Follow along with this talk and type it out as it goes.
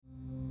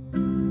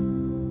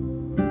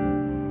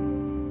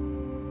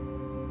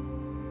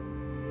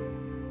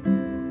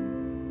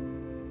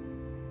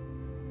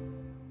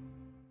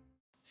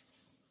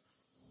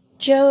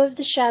Joe of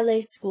the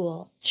Chalet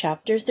School,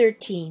 Chapter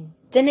 13,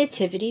 The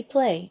Nativity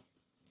Play.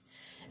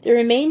 The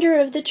remainder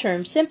of the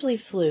term simply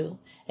flew.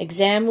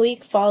 Exam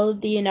week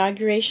followed the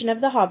inauguration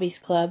of the Hobbies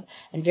Club,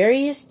 and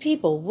various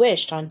people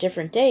wished on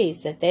different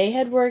days that they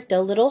had worked a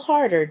little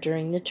harder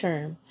during the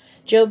term.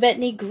 Joe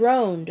Bettany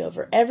groaned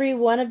over every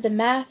one of the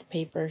math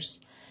papers.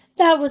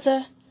 "That was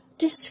a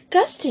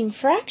disgusting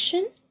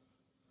fraction,"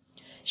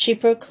 she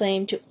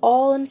proclaimed to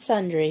all and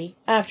sundry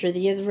after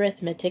the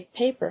arithmetic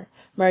paper.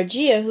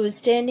 Margia, who was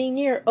standing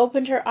near,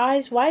 opened her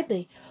eyes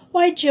widely.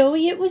 "Why,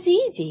 Joey, it was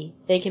easy."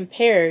 They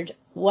compared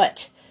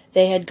what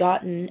they had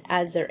gotten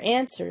as their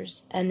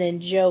answers, and then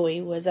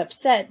Joey was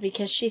upset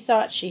because she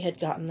thought she had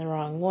gotten the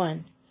wrong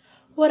one.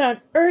 "What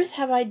on earth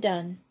have I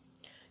done?"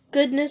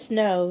 "Goodness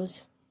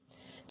knows."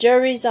 Jo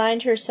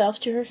resigned herself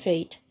to her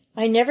fate.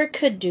 "I never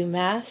could do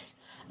maths,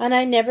 and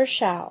I never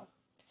shall."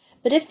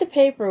 But if the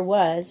paper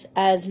was,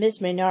 as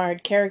Miss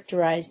Maynard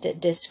characterized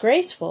it,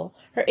 disgraceful,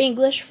 her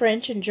English,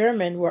 French, and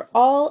German were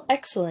all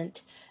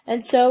excellent,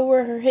 and so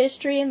were her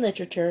history and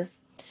literature,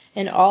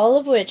 in all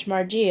of which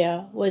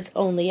Margia was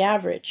only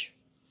average.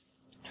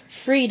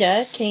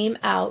 Frida came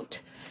out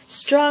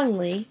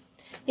strongly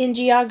in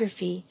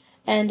geography,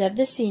 and of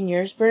the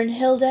seniors,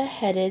 Bernhilda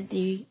headed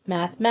the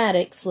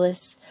mathematics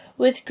lists,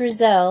 with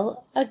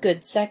Grizel a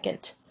good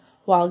second,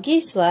 while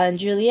Gisela and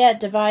Juliet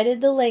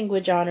divided the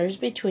language honors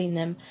between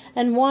them,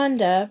 and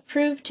Wanda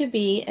proved to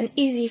be an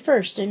easy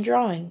first in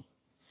drawing.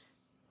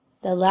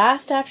 The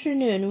last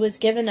afternoon was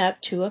given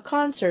up to a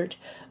concert,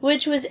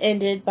 which was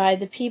ended by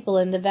the people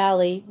in the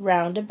valley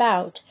round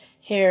about,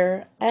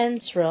 Herr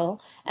Ansrel,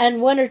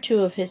 and one or two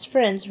of his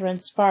friends from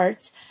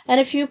Sparts,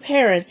 and a few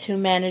parents who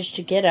managed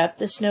to get up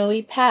the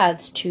snowy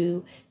paths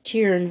to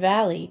Tyrn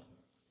Valley.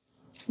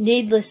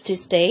 Needless to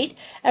state,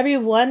 every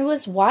one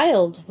was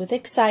wild with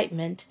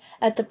excitement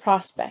at the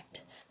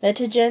prospect.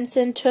 Meta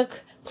Jensen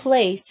took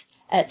place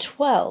at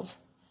 12.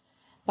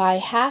 By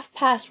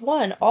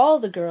 1:30, all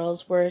the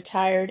girls were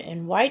attired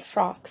in white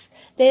frocks.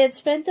 They had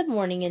spent the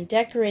morning in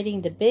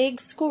decorating the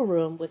big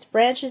schoolroom with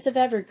branches of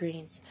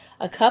evergreens,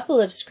 a couple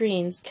of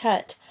screens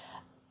cut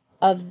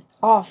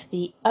off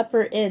the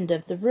upper end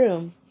of the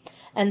room,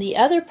 and the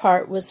other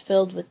part was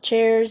filled with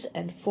chairs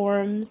and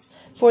forms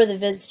for the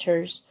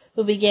visitors,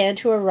 who began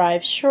to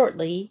arrive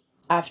shortly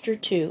after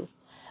 2.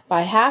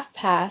 By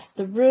 1:30,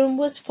 the room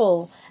was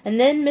full, and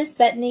then Miss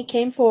Bettany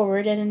came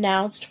forward and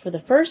announced for the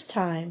first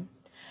time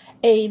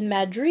a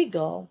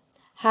madrigal,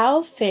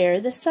 "How Fair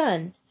the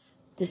Sun."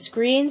 The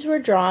screens were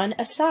drawn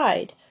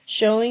aside,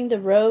 showing the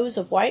rows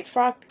of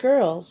white-frocked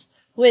girls,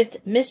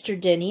 with Mr.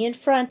 Denny in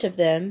front of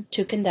them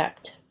to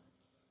conduct.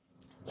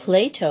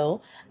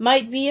 Plato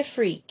might be a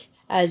freak,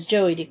 as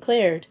Joey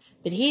declared,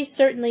 but he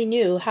certainly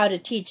knew how to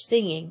teach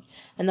singing,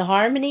 and the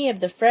harmony of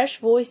the fresh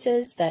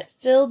voices that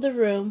filled the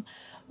room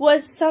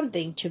was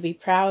something to be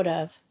proud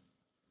of.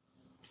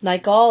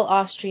 Like all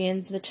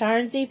Austrians, the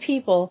Tarnsey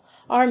people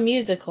are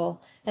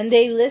musical, and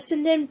they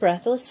listened in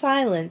breathless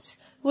silence,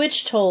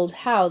 which told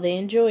how they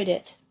enjoyed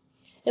it.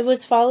 It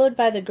was followed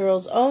by the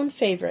girls' own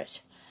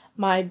favorite,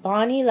 "My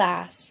Bonnie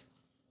Lass,"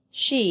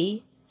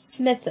 she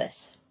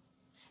smitheth,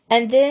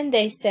 and then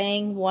they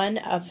sang one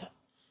of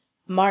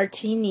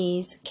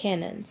Martini's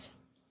canons.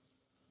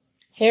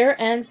 Herr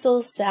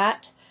Ansel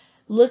sat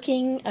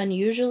looking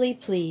unusually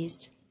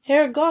pleased.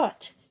 "Herr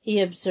Gott," he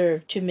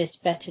observed to Miss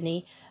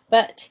Bettany,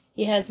 "but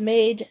he has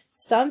made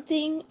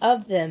something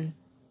of them,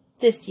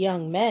 this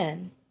young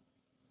man."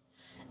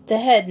 The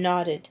head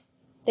nodded.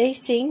 "They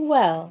sing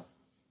well."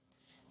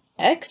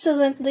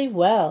 "Excellently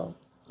well.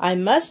 I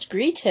must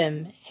greet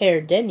him,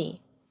 Herr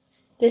Denny."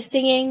 The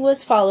singing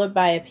was followed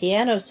by a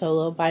piano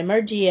solo by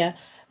Margia,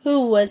 who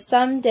was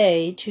some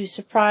day to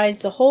surprise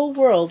the whole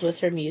world with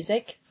her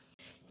music.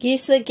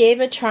 Gisela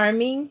gave a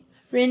charming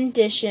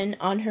rendition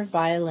on her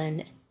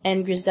violin,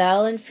 and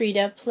Grizel and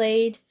Frida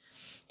played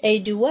a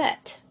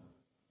duet.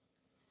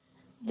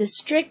 The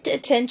strict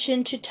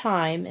attention to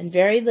time, and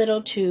very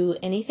little to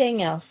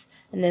anything else,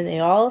 and then they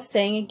all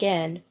sang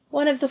again,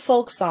 one of the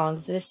folk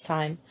songs this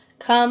time,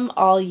 "Come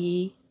all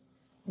ye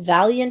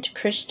valiant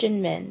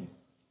Christian men."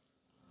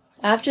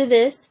 After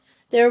this,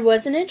 there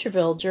was an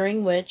interval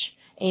during which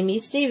Amy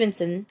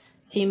Stevenson,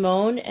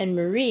 Simone, and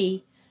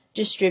Marie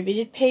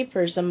distributed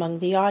papers among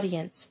the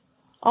audience,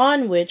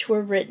 on which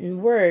were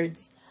written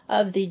words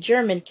of the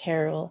German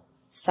carol,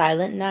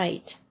 "Silent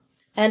Night,"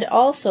 and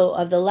also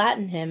of the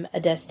Latin hymn,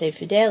 "Adeste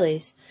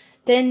Fideles."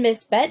 Then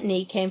Miss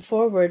Bettany came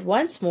forward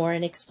once more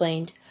and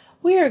explained.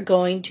 "We are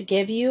going to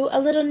give you a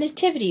little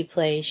nativity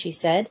play," she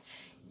said.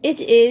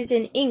 "It is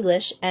in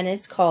English and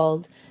is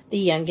called The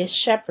Youngest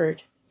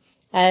Shepherd.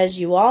 As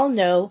you all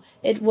know,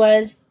 it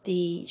was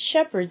the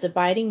shepherds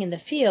abiding in the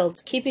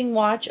fields, keeping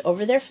watch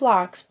over their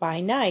flocks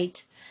by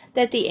night,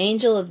 that the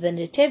angel of the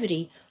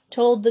Nativity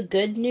told the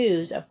good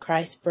news of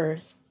Christ's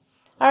birth.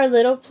 Our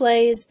little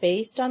play is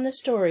based on the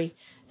story,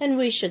 and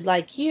we should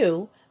like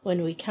you,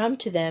 when we come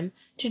to them,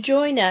 to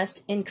join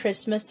us in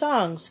Christmas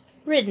songs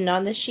written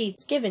on the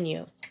sheets given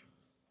you."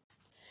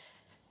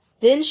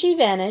 Then she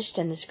vanished,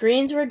 and the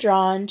screens were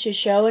drawn to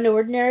show an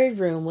ordinary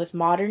room with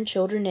modern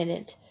children in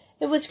it.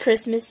 It was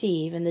Christmas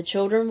Eve, and the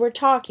children were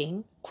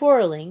talking,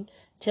 quarreling,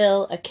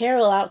 till a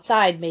carol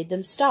outside made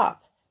them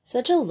stop.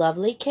 Such a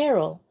lovely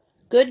carol!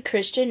 Good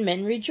Christian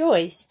men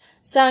rejoice,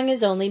 sung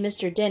as only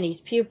Mr. Denny's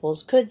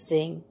pupils could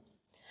sing.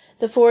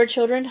 The 4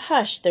 children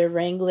hushed their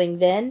wrangling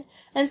then,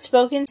 and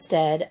spoke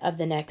instead of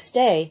the next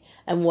day,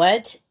 and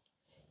what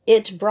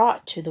it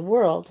brought to the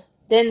world.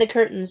 Then the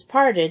curtains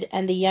parted,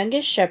 and the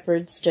youngest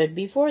shepherd stood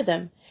before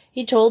them.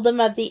 He told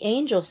them of the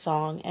angel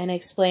song, and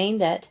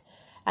explained that,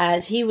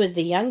 as he was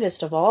the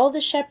youngest of all the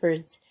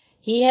shepherds,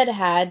 he had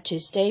had to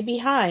stay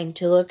behind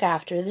to look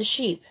after the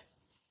sheep.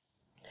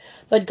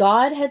 But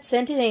God had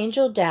sent an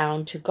angel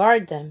down to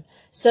guard them,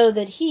 so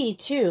that he,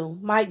 too,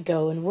 might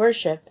go and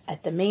worship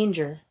at the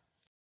manger.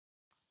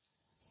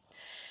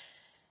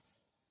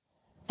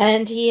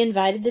 And he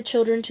invited the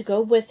children to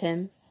go with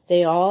him.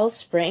 They all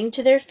sprang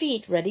to their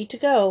feet, ready to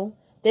go.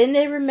 Then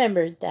they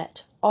remembered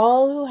that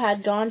all who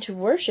had gone to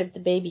worship the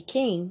baby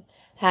king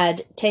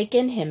had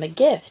taken him a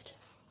gift.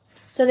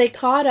 So they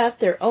caught up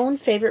their own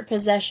favorite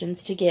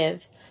possessions to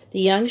give.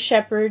 The young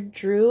shepherd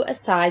drew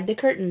aside the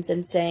curtains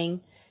and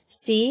sang,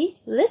 "See,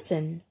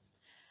 listen."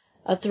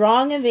 A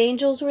throng of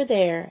angels were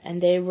there,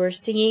 and they were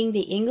singing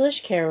the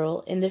English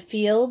carol in the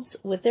fields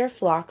with their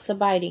flocks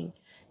abiding.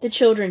 The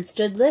children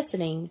stood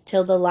listening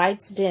till the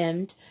lights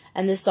dimmed,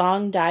 and the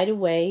song died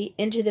away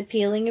into the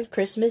pealing of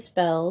Christmas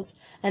bells,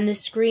 and the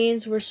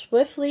screens were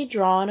swiftly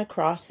drawn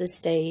across the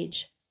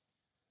stage.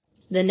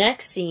 The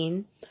next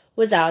scene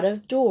was out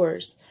of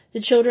doors. The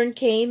children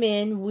came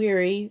in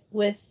weary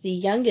with the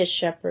youngest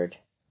shepherd.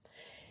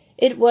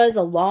 It was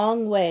a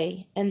long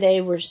way, and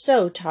they were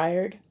so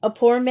tired. A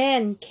poor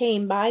man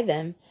came by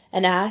them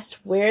and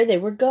asked where they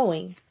were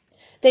going.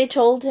 They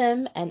told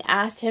him and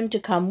asked him to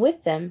come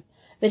with them,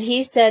 but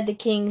he said the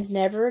kings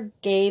never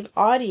gave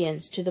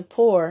audience to the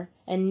poor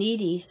and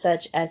needy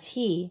such as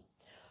he.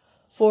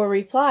 For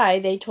reply,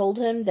 they told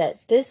him that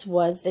this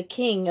was the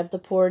king of the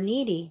poor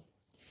needy.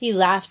 He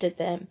laughed at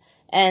them,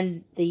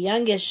 and the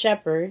youngest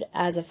shepherd,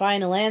 as a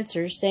final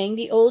answer, sang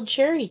the old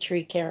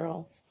cherry-tree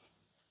carol.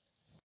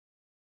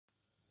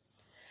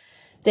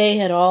 They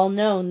had all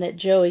known that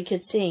Joey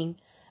could sing,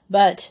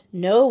 but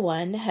no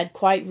one had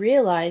quite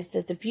realized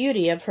the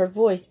beauty of her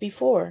voice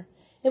before.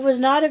 It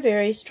was not a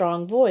very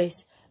strong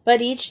voice,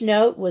 but each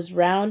note was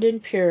round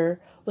and pure,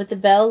 with the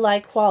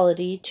bell-like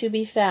quality to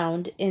be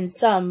found in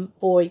some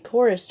boy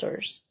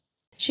choristers.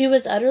 She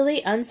was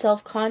utterly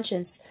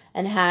unself-conscious,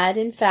 and had,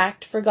 in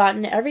fact,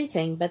 forgotten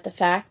everything but the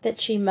fact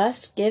that she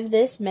must give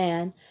this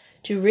man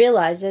to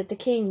realize that the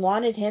king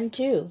wanted him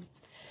too.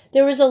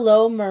 There was a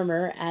low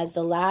murmur as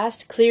the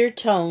last clear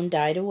tone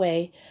died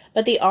away,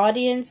 but the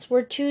audience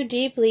were too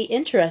deeply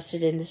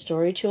interested in the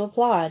story to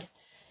applaud.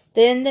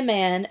 Then the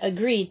man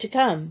agreed to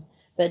come.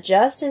 But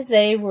just as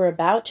they were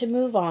about to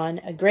move on,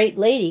 a great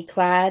lady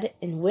clad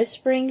in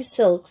whispering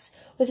silks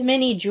with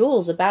many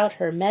jewels about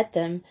her met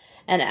them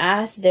and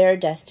asked their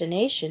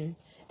destination.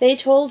 They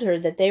told her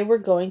that they were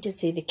going to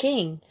see the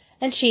king,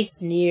 and she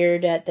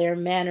sneered at their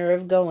manner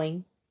of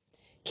going.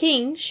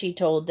 Kings, she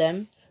told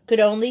them, could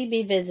only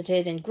be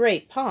visited in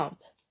great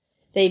pomp.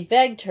 They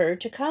begged her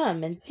to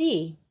come and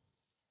see,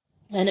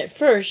 and at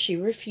first she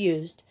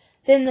refused.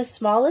 Then the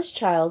smallest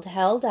child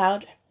held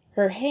out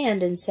her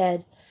hand and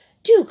said,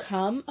 "Do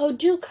come, oh,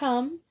 do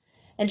come!"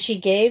 And she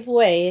gave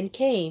way and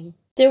came.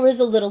 There was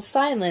a little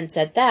silence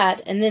at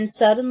that, and then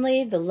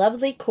suddenly the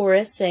lovely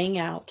chorus sang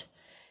out.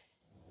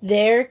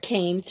 There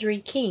came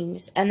 3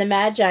 kings, and the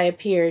Magi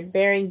appeared,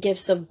 bearing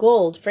gifts of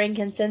gold,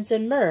 frankincense,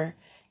 and myrrh.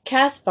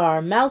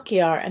 Caspar,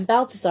 Melchior, and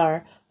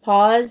Balthazar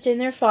paused in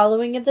their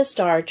following of the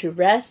star to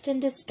rest and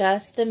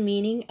discuss the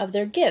meaning of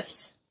their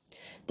gifts.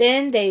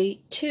 Then they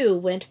too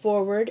went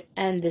forward,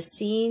 and the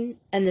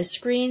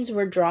screens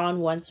were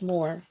drawn once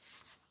more.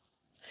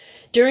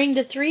 During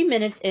the 3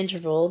 minutes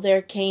interval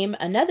there came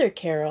another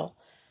carol,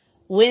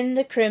 When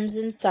the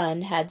Crimson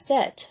Sun Had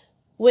Set,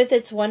 with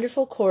its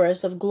wonderful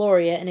chorus of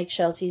Gloria in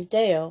Excelsis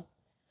Deo.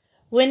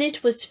 When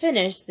it was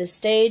finished, the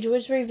stage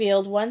was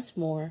revealed once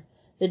more,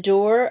 the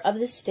door of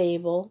the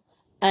stable,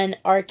 an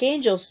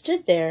archangel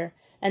stood there,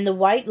 and the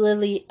white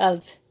lily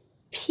of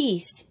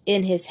peace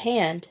in his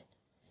hand.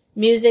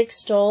 Music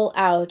stole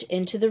out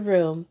into the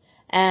room,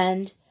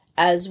 and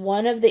as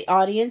one of the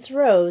audience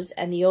rose,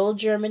 and the old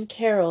German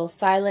carol,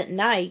 Silent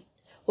Night,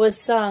 was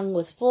sung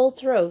with full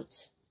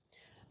throats.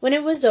 When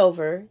it was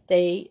over,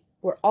 they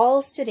were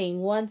all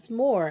sitting once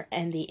more,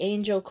 and the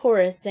angel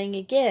chorus sang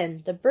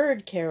again, the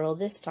bird carol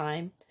this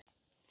time.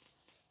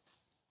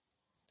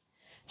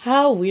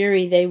 How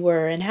weary they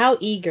were, and how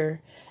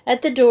eager!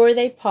 At the door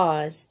they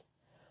paused.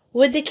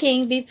 Would the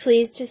king be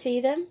pleased to see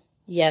them?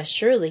 Yes,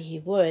 surely he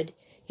would.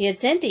 He had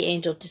sent the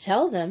angel to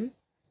tell them.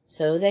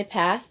 So they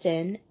passed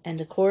in, and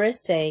the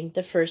chorus sang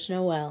the first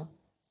Noel.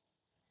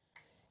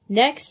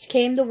 Next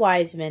came the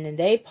wise men, and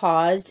they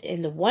paused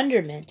in the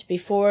wonderment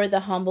before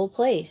the humble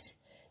place.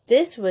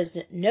 This was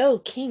no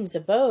king's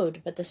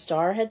abode, but the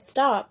star had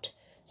stopped,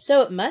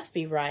 so it must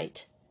be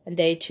right, and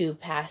they too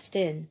passed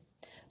in.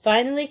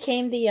 Finally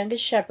came the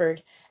youngest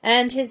shepherd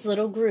and his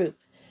little group,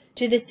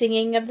 to the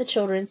singing of the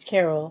children's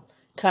carol,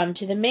 "Come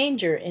to the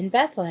manger in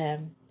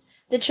Bethlehem."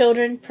 The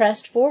children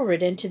pressed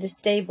forward into the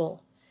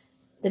stable.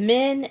 The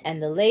men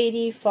and the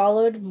lady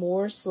followed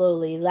more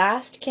slowly.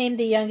 Last came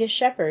the youngest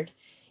shepherd.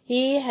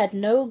 He had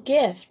no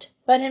gift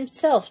but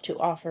himself to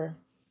offer.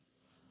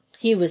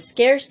 He was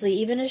scarcely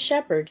even a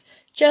shepherd,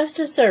 just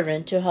a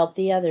servant to help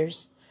the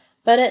others.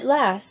 But at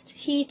last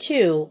he,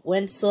 too,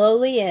 went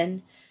slowly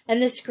in,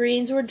 and the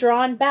screens were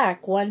drawn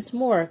back once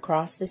more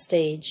across the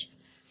stage.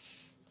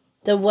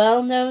 The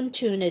well-known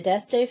tune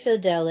Adeste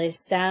Fideles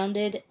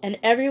sounded, and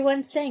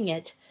everyone sang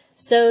it,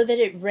 so that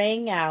it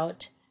rang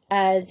out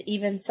as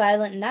even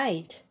Silent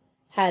Night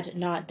had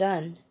not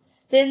done.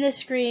 Then the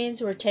screens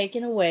were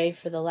taken away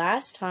for the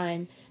last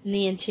time, and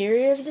the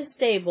interior of the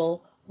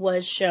stable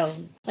was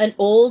shown. An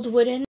old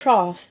wooden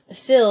trough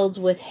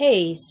filled with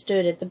hay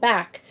stood at the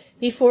back.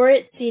 Before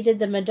it seated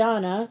the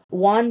Madonna,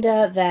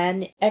 Wanda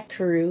van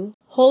Ekeru,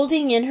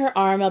 holding in her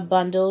arm a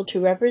bundle to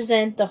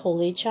represent the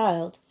Holy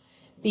Child.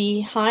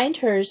 Behind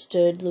her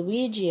stood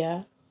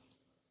Luigia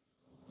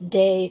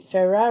de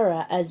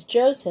Ferrara as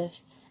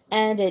Joseph,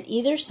 and at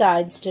either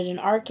side stood an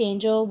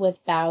archangel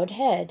with bowed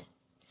head.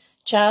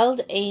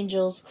 Child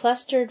angels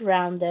clustered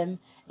round them,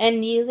 and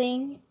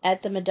kneeling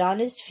at the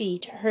Madonna's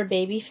feet, her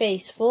baby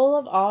face full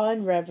of awe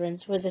and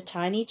reverence, was a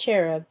tiny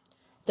cherub,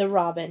 the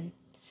robin.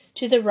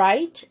 To the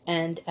right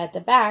and at the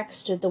back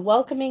stood the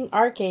welcoming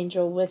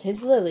archangel with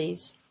his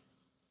lilies.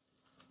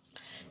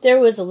 There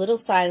was a little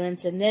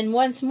silence, and then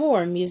once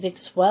more music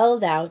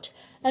swelled out,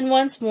 and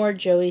once more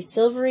Joey's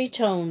silvery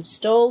tones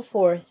stole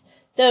forth,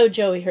 though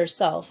Joey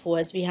herself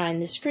was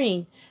behind the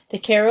screen. The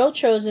carol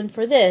chosen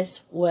for this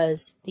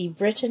was the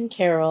Britain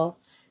carol,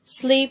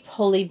 "Sleep,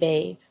 Holy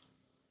Babe."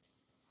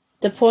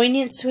 The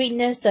poignant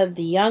sweetness of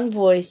the young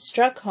voice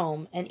struck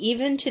home, and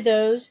even to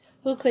those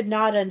who could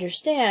not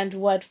understand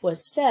what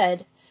was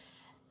said,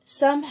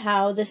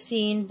 somehow the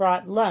scene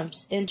brought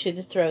lumps into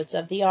the throats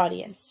of the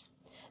audience.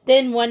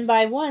 Then one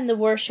by one the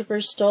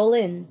worshippers stole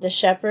in. The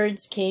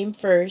shepherds came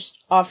first,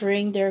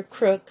 offering their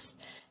crooks,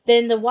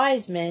 then the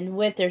wise men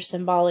with their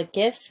symbolic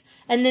gifts,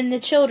 and then the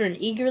children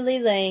eagerly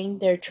laying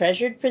their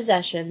treasured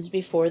possessions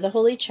before the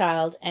Holy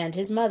Child and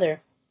his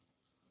mother.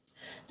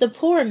 The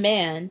poor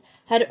man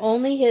had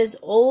only his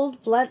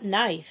old blunt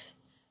knife,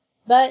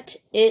 but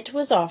it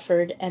was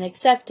offered and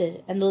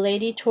accepted, and the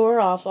lady tore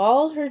off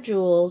all her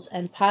jewels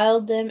and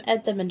piled them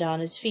at the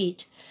Madonna's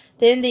feet.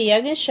 Then the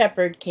youngest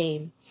shepherd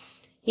came.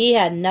 He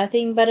had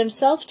nothing but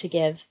himself to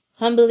give.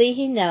 Humbly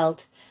he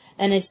knelt,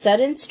 and a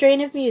sudden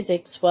strain of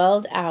music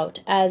swelled out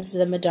as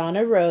the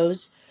Madonna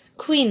rose,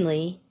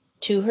 queenly,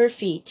 to her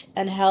feet,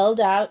 and held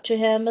out to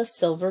him a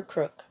silver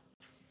crook.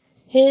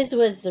 His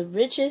was the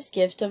richest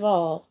gift of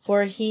all,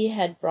 for he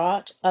had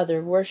brought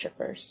other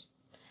worshippers.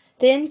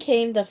 Then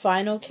came the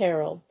final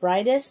carol,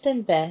 "Brightest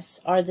and best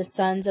are the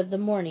sons of the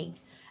morning."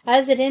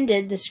 As it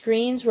ended, the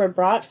screens were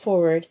brought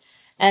forward,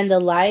 and the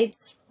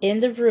lights in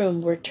the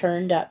room were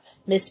turned up.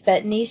 Miss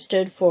Bethany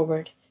stood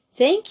forward.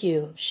 "Thank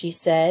you," she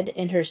said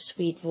in her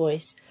sweet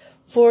voice,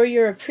 "for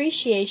your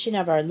appreciation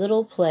of our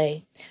little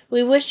play.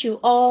 We wish you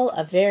all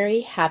a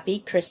very happy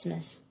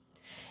Christmas."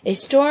 A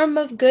storm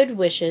of good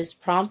wishes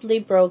promptly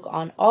broke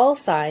on all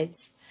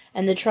sides,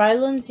 and the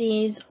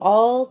Trilonzes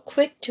all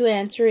quick to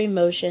answer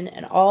emotion,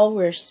 and all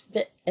were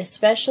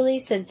especially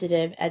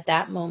sensitive at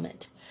that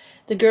moment.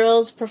 The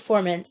girls'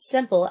 performance,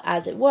 simple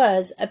as it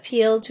was,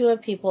 appealed to a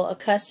people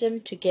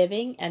accustomed to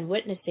giving and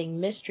witnessing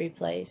mystery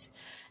plays,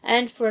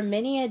 and for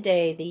many a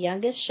day the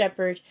youngest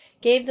shepherd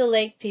gave the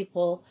lake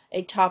people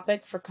a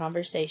topic for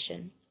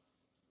conversation.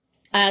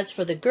 As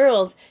for the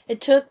girls,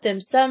 it took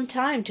them some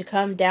time to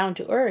come down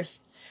to earth.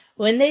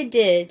 When they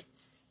did,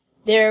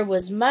 there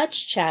was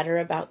much chatter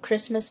about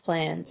Christmas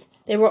plans.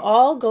 They were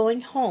all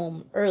going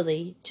home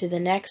early to the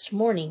next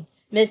morning.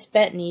 Miss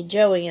Bethany,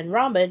 Joey, and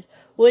Robin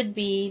would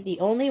be the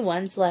only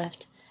ones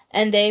left,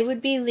 and they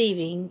would be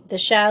leaving the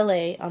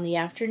chalet on the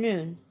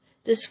afternoon.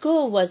 The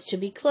school was to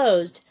be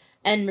closed,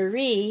 and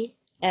Marie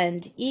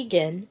and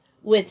Egan,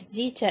 with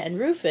Zita and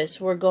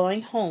Rufus, were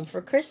going home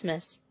for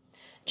Christmas.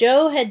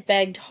 Jo had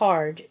begged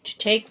hard to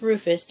take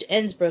Rufus to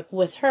Innsbruck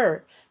with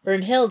her,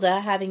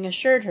 Brunhilde having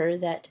assured her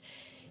that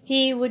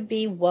he would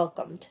be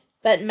welcomed,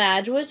 but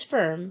Madge was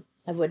firm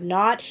and would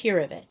not hear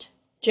of it.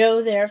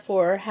 Jo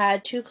therefore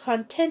had to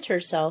content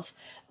herself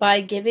by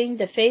giving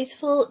the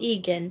faithful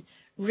Egan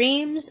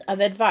reams of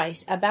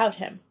advice about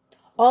him.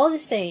 "All the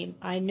same,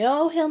 I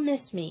know he'll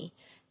miss me,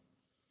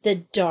 the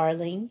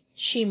darling,"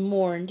 she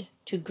mourned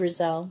to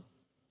Grizel.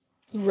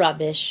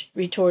 "Rubbish,"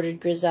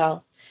 retorted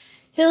Grizel.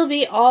 "He'll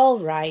be all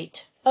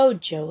right. Oh,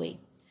 Joey,"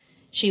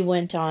 she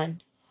went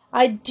on,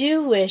 "I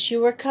do wish you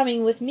were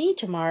coming with me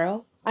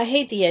tomorrow. I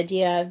hate the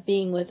idea of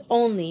being with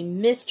only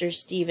Mr.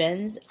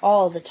 Stevens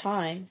all the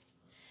time."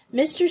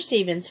 Mr.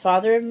 Stevens,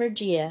 father of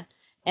Mergia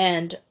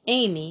and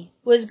Amy,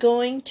 was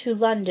going to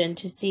London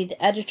to see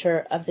the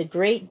editor of the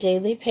great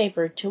daily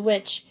paper to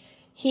which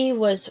he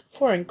was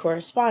foreign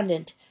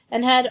correspondent,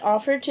 and had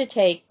offered to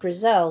take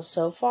Grizel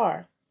so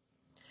far.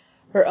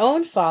 Her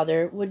own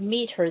father would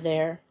meet her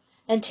there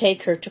and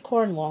take her to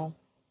Cornwall.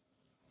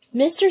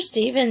 "Mr.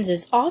 Stevens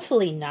is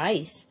awfully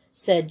nice,"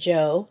 said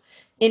Jo,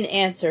 in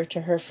answer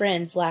to her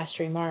friend's last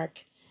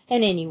remark.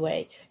 "And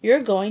anyway,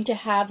 you're going to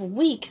have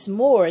weeks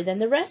more than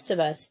the rest of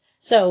us,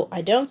 so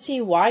I don't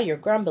see why you're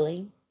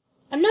grumbling."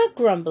 "I'm not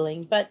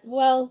grumbling, but,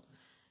 well,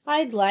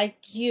 I'd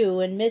like you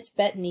and Miss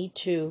Bethany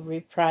too,"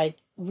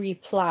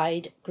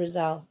 replied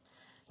Grizel.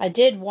 "I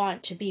did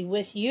want to be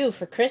with you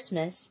for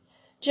Christmas."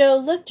 Jo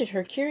looked at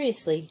her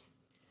curiously.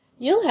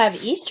 "You'll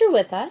have Easter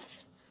with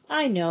us."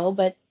 "I know,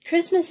 but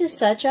Christmas is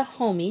such a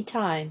homey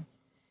time."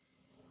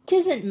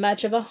 "'Tisn't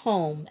much of a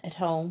home at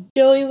home."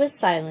 Joey was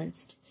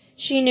silenced.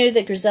 She knew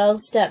that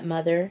Grizel's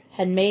stepmother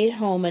had made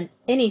home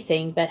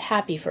anything but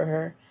happy for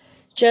her,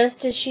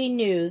 just as she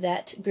knew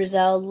that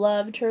Grizel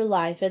loved her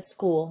life at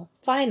school.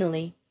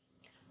 Finally,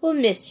 "We'll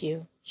miss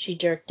you," she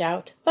jerked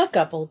out. "Buck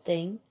up, old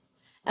thing."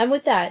 And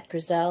with that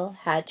Grizel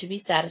had to be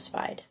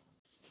satisfied.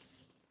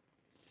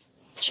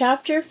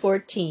 Chapter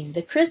 14.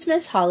 The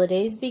Christmas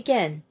Holidays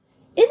Begin.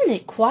 "Isn't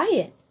it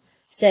quiet?"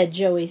 said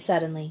Joey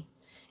suddenly.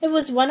 It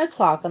was 1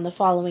 o'clock on the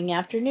following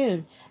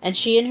afternoon, and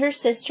she and her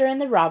sister and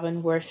the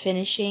robin were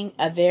finishing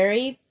a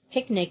very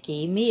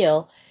picnicky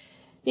meal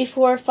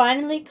before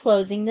finally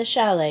closing the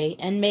chalet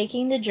and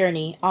making the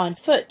journey on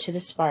foot to the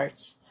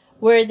Sparts,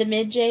 where the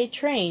midday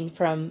train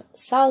from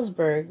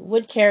Salzburg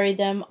would carry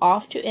them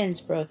off to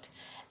Innsbruck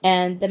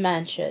and the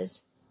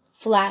Manches,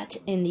 flat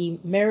in the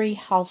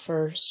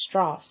Marienhofer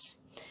Strasse,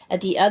 at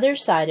the other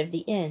side of the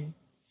inn.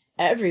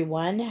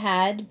 Everyone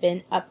had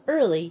been up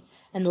early,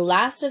 and the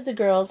last of the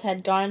girls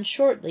had gone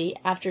shortly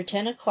after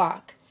 10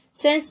 o'clock.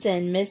 Since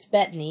then Miss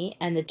Bethany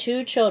and the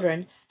two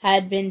children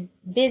had been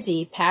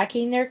busy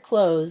packing their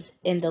clothes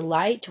in the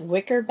light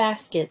wicker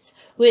baskets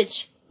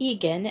which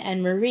Egan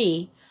and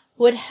Marie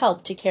would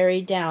help to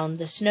carry down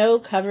the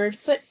snow-covered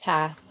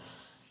footpath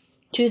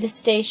to the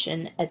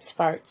station at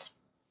Sparts.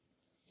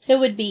 It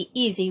would be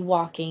easy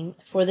walking,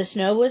 for the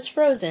snow was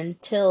frozen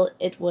till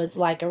it was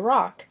like a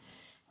rock,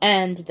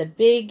 and the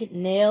big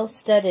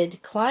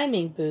nail-studded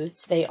climbing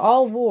boots they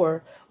all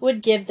wore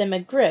would give them a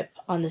grip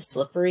on the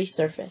slippery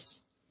surface.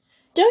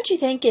 "Don't you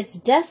think it's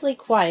deathly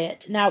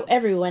quiet now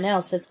everyone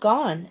else has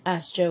gone?"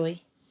 asked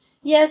Joey.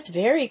 "Yes,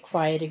 very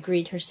quiet,"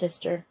 agreed her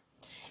sister.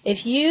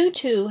 "If you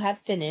two have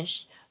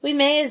finished, we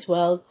may as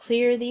well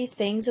clear these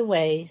things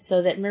away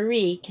so that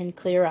Marie can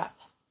clear up.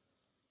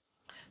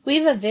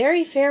 We've a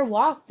very fair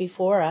walk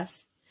before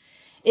us.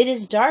 It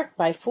is dark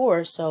by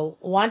 4, so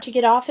want to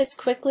get off as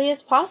quickly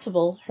as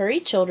possible. Hurry,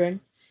 children."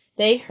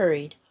 They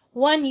hurried.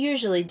 One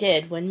usually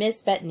did when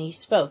Miss Bethany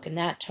spoke in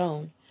that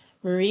tone.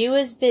 Marie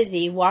was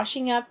busy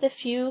washing up the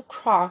few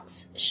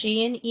crocks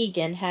she and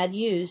Egan had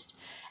used,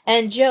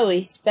 and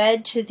Joey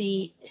sped to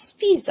the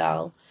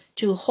Spiesel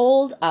to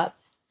hold up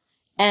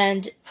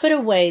and put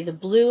away the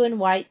blue and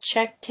white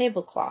check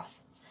tablecloth,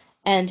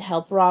 and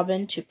help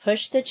Robin to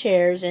push the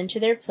chairs into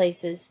their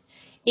places.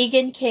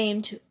 Egan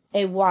came to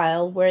a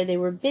while where they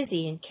were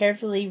busy and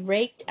carefully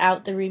raked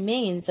out the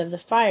remains of the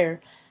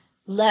fire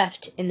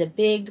left in the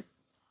big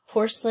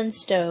porcelain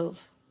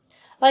stove.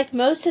 Like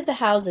most of the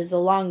houses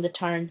along the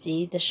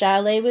Tarnsee, the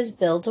chalet was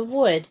built of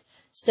wood,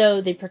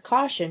 so the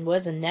precaution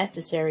was a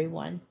necessary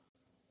one.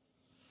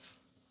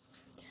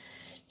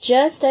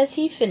 Just as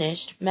he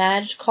finished,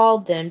 Madge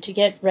called them to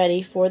get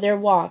ready for their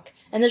walk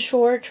and the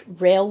short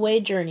railway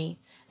journey,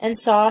 and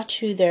saw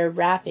to their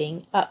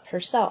wrapping up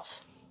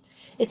herself.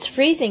 "It's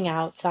freezing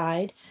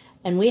outside,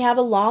 and we have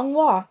a long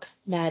walk,"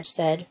 Madge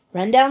said.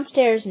 "Run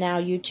downstairs now,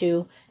 you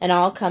two, and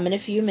I'll come in a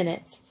few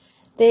minutes."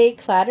 They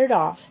clattered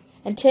off,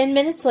 and 10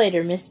 minutes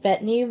later Miss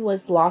Bethany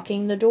was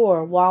locking the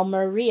door, while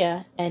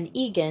Maria and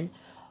Egan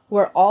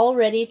were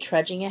already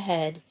trudging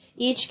ahead,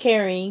 each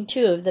carrying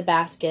 2 of the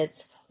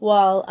baskets,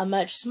 while a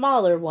much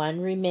smaller one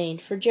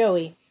remained for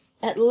Joey.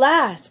 "At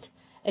last!"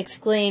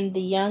 exclaimed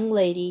the young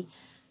lady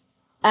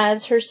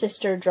as her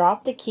sister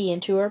dropped the key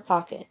into her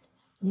pocket.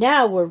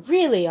 "Now we're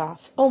really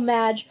off. Oh,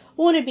 Madge,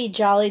 won't it be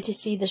jolly to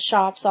see the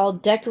shops all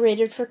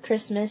decorated for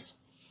Christmas?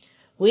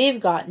 We've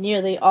got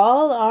nearly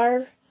all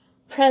our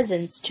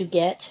presents to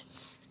get.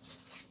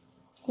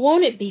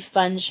 Won't it be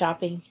fun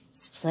shopping?"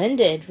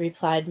 "Splendid,"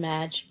 replied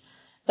Madge.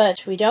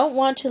 "But we don't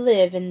want to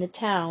live in the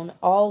town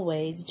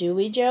always, do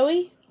we,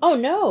 Joey?" "Oh,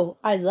 no,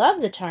 I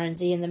love the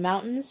Tarnsee and the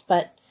mountains,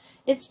 but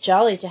it's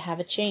jolly to have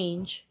a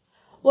change.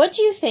 What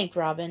do you think,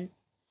 Robin?"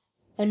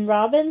 And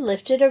Robin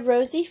lifted a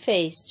rosy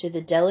face to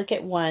the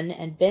delicate one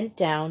and bent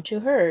down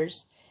to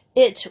hers.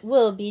 "It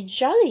will be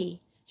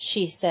jolly,"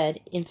 she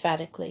said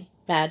emphatically.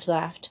 Madge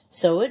laughed.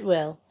 "So it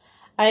will.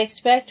 I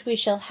expect we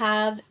shall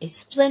have a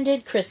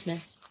splendid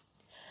Christmas."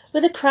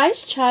 "Will the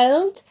Christ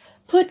child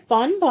put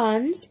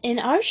bonbons in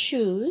our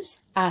shoes?"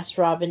 asked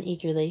Robin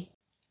eagerly.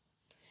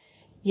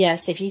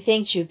 "Yes, if he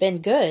thinks you've been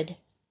good."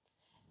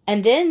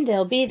 "And then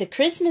there'll be the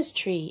Christmas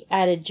tree,"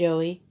 added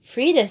Joey.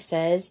 "Frida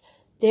says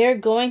they're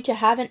going to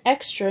have an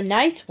extra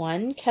nice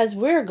one, 'cause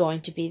we're going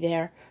to be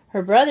there.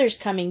 Her brother's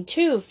coming,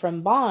 too,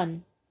 from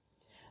Bonn."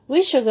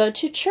 "We shall go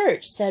to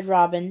church," said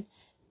Robin,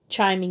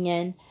 chiming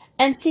in,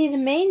 And see the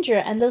manger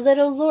and the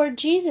little Lord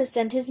Jesus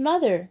and his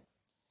mother.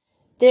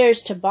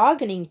 There's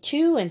tobogganing,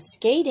 too, and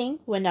skating,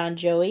 went on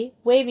Joey,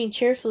 waving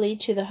cheerfully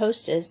to the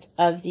hostess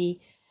of the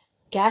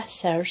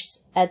Gasthaus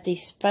at the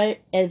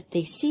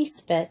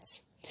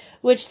Seespitz,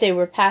 which they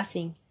were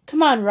passing.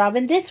 Come on,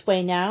 Robin, this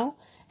way now.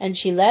 And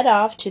she led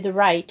off to the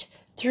right,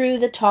 through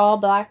the tall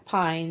black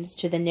pines,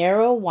 to the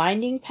narrow,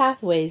 winding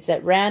pathways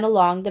that ran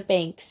along the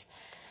banks.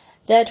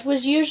 That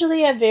was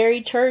usually a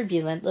very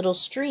turbulent little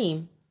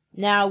stream.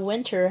 Now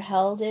winter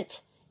held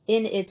it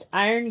in its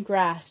iron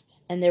grasp,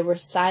 and there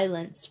was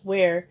silence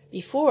where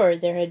before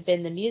there had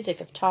been the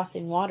music of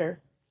tossing water.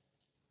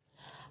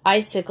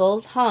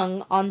 Icicles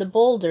hung on the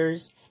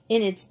boulders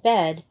in its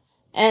bed,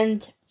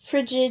 and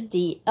frigid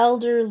the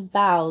elder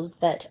boughs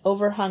that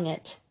overhung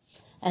it,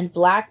 and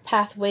black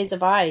pathways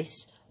of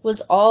ice was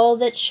all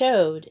that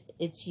showed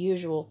its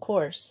usual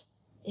course.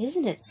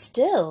 "Isn't it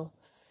still?"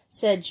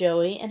 said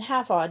Joey in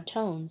half-awed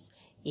tones.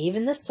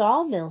 "Even the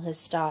sawmill has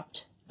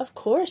stopped." "Of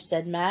course,"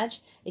 said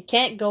Madge. "It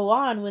can't go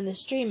on when the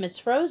stream is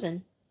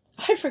frozen."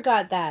 "I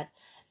forgot that."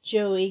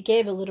 Joey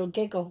gave a little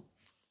giggle.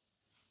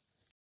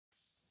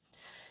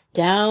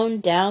 Down,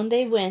 down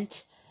they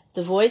went.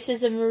 The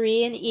voices of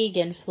Marie and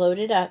Egan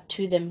floated up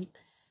to them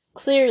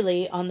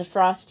clearly on the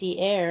frosty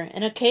air,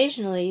 and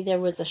occasionally there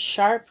was a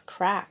sharp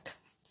crack,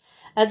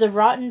 as a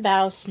rotten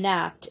bough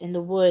snapped in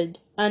the wood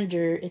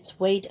under its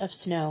weight of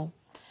snow.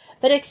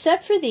 But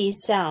except for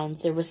these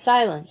sounds there was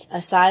silence,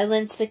 a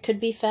silence that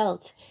could be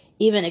felt.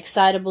 Even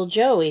excitable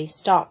Joey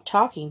stopped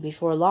talking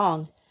before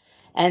long,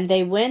 and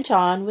they went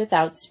on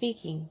without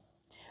speaking.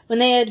 When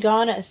they had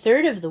gone a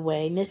third of the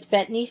way, Miss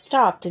Bethany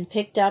stopped and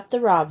picked up the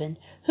robin,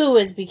 who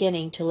was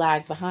beginning to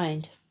lag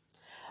behind.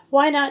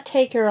 "Why not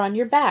take her on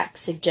your back?"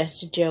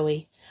 suggested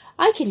Joey.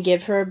 "I can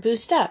give her a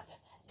boost up,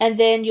 and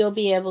then you'll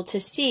be able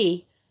to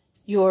see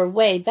your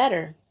way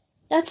better."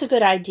 "That's a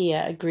good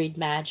idea," agreed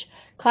Madge.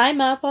 "Climb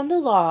up on the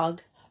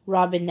log,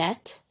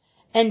 Robinette,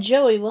 and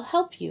Joey will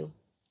help you."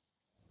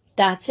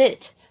 "That's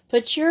it.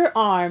 Put your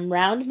arm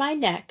round my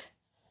neck,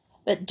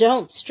 but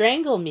don't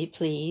strangle me,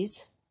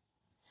 please."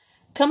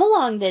 "Come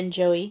along then,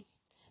 Joey."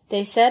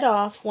 They set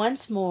off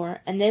once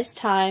more, and this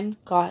time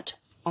got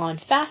on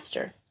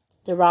faster.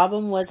 The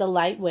robin was a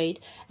light weight,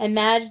 and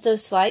Madge, though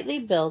slightly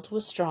built,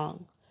 was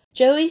strong.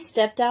 Joey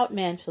stepped out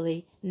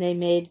manfully, and they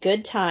made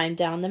good time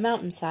down the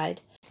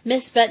mountainside.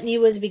 Miss Bethany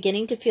was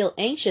beginning to feel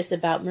anxious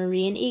about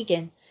Marie and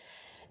Egan.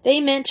 They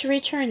meant to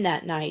return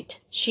that night,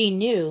 she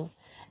knew,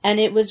 and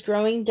it was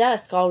growing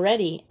dusk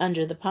already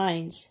under the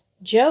pines.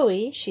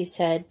 "Joey," she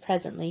said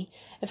presently,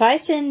 "if I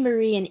send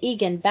Marie and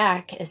Egan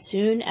back as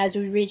soon as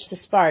we reach the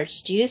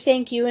Sparks, do you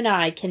think you and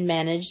I can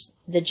manage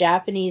the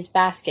Japanese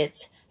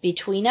baskets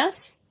between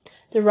us?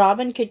 The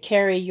robin could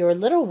carry your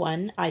little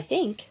one, I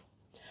think."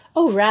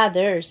 "Oh,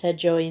 rather," said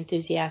Joey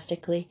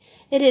enthusiastically.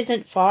 "It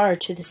isn't far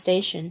to the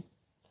station."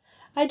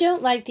 "I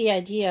don't like the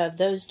idea of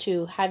those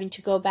two having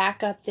to go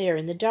back up there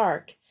in the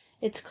dark.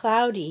 It's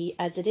cloudy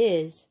as it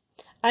is.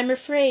 I'm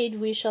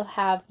afraid we shall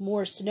have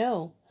more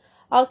snow.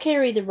 I'll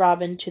carry the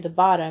robin to the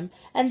bottom,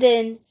 and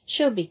then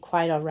she'll be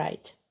quite all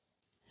right.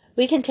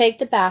 We can take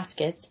the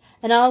baskets,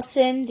 and I'll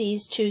send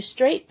these two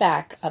straight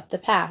back up the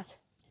path."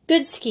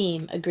 "Good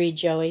scheme," agreed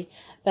Joey.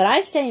 "But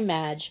I say,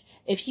 Madge,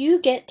 if you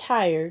get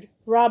tired,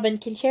 Robin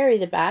can carry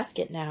the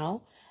basket now,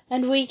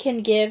 and we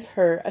can give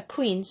her a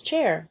queen's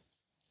chair."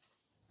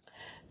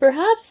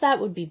 "Perhaps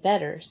that would be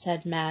better,"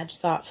 said Madge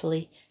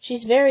thoughtfully.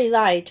 "She's very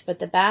light, but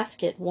the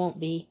basket won't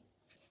be."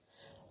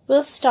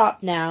 "We'll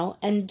stop now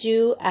and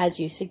do as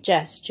you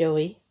suggest,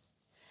 Joey."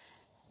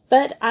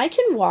 "But I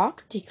can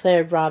walk,"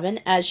 declared Robin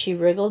as she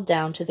wriggled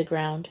down to the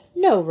ground.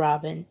 "No,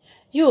 Robin,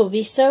 you will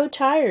be so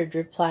tired,"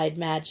 replied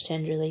Madge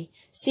tenderly.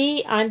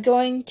 "See, I'm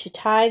going to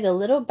tie the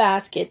little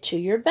basket to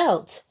your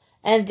belt,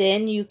 and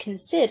then you can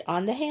sit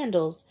on the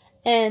handles,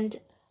 and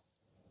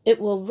it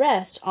will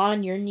rest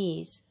on your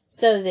knees,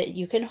 so that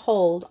you can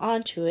hold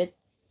onto it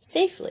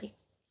safely."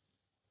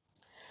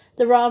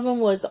 The robin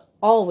was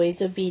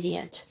always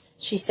obedient.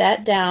 She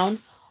sat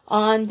down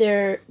on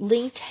their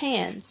linked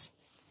hands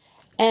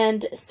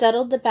and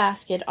settled the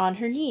basket on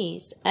her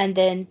knees, and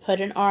then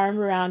put an arm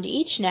around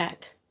each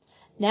neck.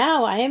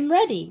 "Now I am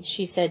ready,"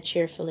 she said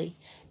cheerfully.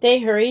 They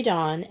hurried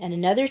on, and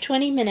another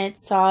 20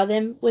 minutes saw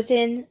them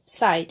within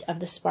sight of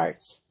the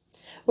Sparks,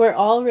 where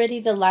already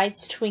the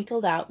lights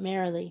twinkled out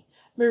merrily.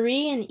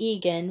 Marie and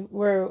Egan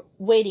were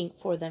waiting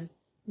for them.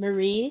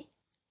 "Marie,"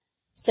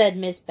 said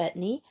Miss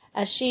Bethany,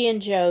 as she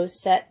and Joe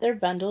set their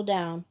bundle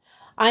down,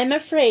 "I am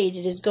afraid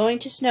it is going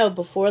to snow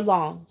before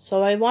long,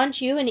 so I want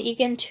you and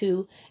Egan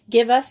to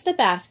give us the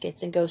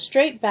baskets and go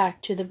straight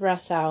back to the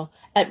Brasseau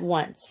at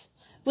once.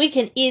 We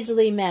can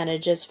easily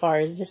manage as far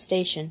as the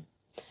station."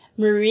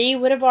 Marie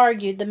would have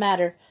argued the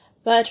matter,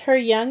 but her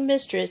young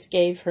mistress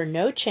gave her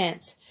no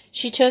chance.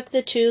 She took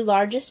the two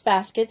largest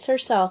baskets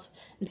herself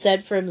and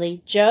said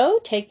firmly, "Joe,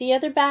 take the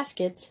other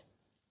baskets."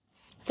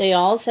 They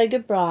all said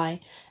good-bye,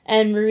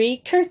 and Marie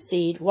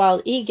curtsied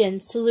while Egan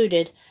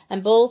saluted,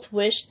 and both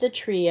wished the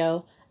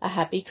trio a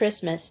happy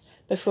Christmas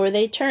before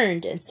they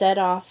turned and set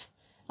off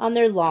on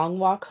their long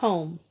walk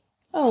home.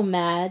 "Oh,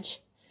 Madge,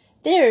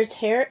 there's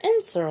Herr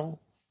Insel."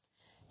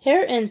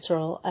 Herr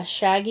Insel, a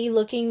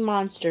shaggy-looking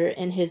monster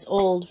in his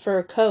old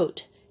fur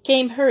coat,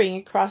 came hurrying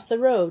across the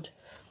road.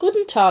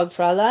 "Guten Tag,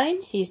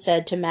 Fräulein," he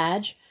said to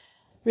Madge,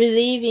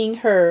 relieving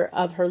her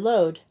of her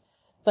load.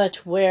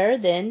 "But where,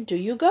 then, do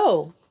you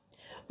go?"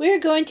 "We are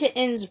going to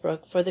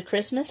Innsbruck for the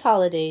Christmas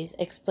holidays,"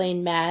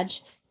 explained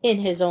Madge in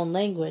his own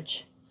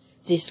language.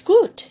 "That's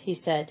gut," he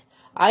said.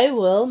 "I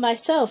will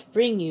myself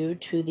bring you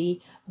to the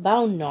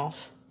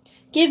Bahnhof.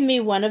 Give me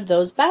one of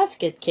those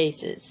basket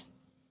cases."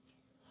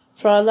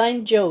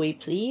 "Fräulein Joey,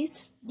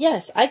 please."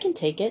 "Yes, I can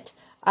take it.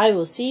 I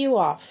will see you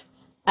off,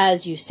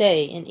 as you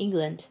say in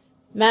England."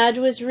 Madge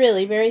was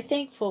really very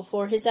thankful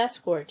for his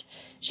escort.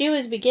 She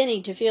was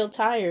beginning to feel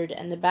tired,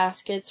 and the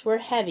baskets were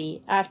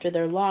heavy after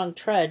their long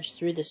trudge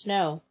through the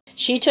snow.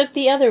 She took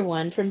the other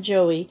one from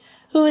Joey,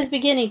 who was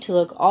beginning to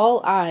look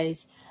all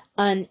eyes,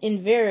 an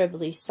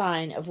invariably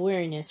sign of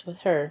weariness with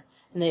her,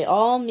 and they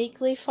all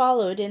meekly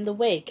followed in the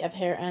wake of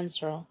Herr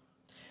Ansel,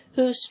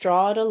 who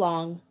strode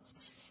along,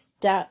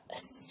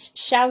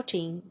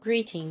 shouting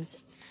greetings,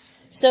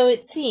 so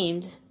it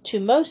seemed, to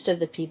most of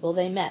the people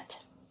they met.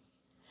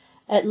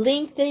 At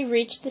length they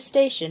reached the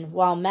station,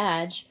 while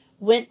Madge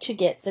went to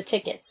get the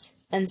tickets,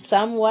 and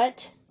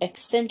somewhat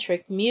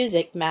eccentric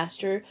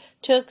music-master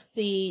took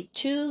the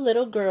two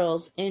little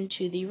girls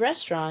into the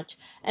restaurant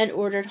and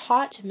ordered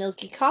hot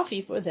milky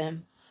coffee for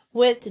them,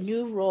 with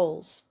new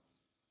rolls.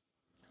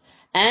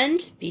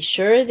 "And be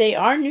sure they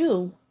are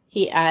new,"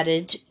 he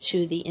added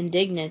to the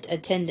indignant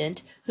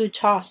attendant, who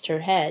tossed her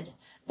head,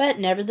 but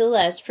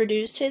nevertheless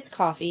produced his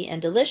coffee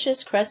and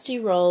delicious crusty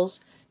rolls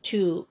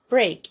to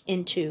break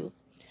in two.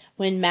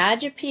 When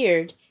Madge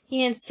appeared,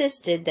 he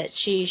insisted that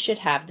she should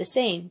have the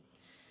same.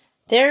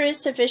 "There is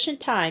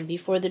sufficient time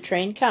before the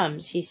train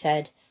comes," he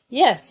said.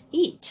 "Yes,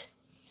 eat.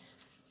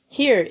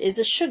 Here is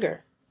a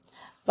sugar."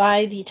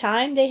 By the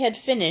time they had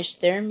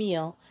finished their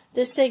meal,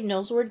 the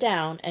signals were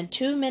down, and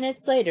 2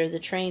 minutes later the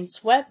train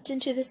swept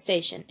into the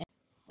station,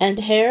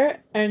 and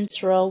Herr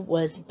Ernstl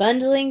was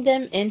bundling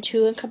them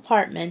into a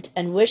compartment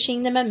and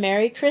wishing them a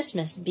Merry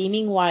Christmas,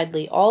 beaming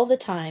widely all the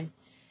time.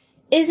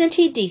 "Isn't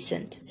he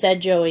decent?"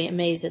 said Joey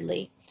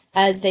amazedly,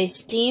 as they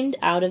steamed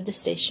out of the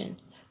station,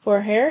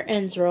 for Herr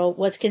Ernstl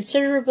was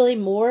considerably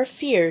more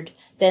feared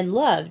than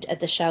loved at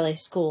the Chalet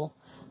School.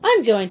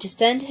 "I'm going to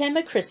send him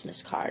a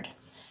Christmas card."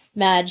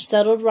 Madge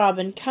settled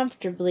Robin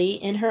comfortably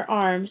in her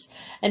arms,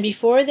 and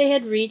before they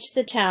had reached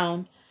the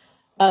town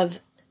of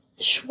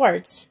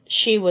Schwartz,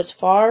 she was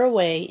far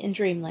away in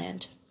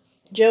dreamland.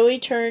 Joey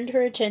turned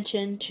her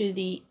attention to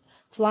the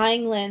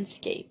flying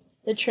landscape.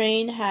 The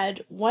train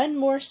had one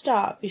more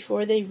stop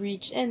before they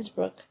reached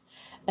Innsbruck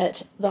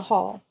at the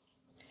hall.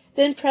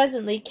 Then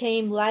presently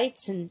came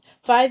lights, and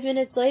 5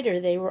 minutes later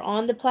they were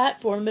on the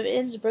platform of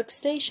Innsbruck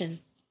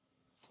station,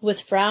 with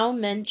Frau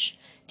Mensch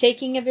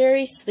taking a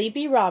very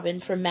sleepy Robin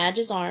from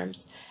Madge's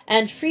arms,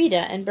 and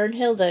Frida and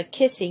Brünnhilde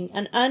kissing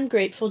an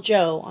ungrateful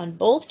Joe on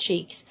both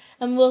cheeks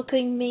and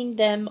welcoming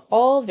them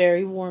all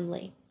very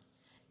warmly.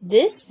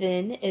 "This,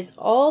 then, is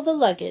all the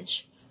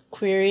luggage?"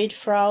 queried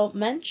Frau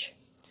Mensch.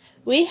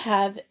 "We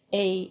have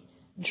a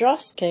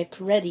droschke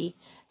ready,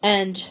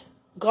 and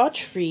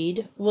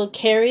Gottfried will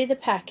carry the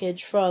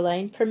package.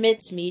 Fräulein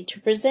permits me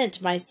to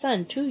present my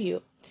son to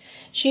you."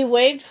 She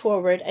waved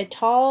forward a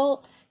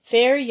tall,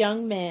 fair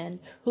young man,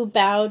 who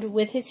bowed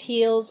with his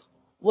heels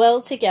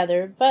well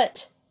together,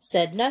 but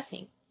said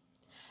nothing.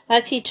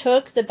 As he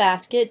took the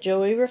basket,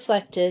 Joey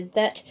reflected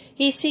that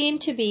he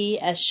seemed to be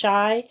as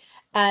shy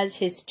as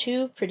his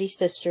two pretty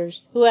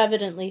sisters, who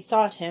evidently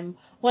thought him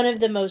one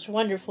of the most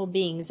wonderful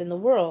beings in the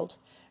world.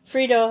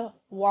 Frida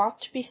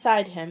walked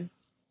beside him,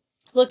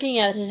 looking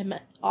at him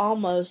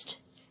almost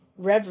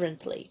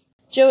reverently.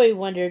 Joey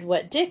wondered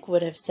what Dick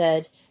would have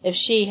said if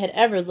she had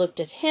ever looked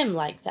at him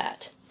like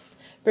that.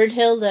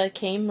 Brünnhilde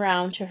came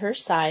round to her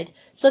side,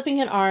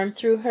 slipping an arm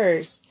through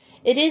hers.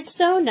 "It is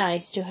so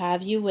nice to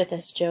have you with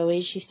us,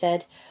 Joey," she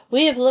said.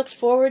 "We have looked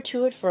forward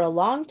to it for a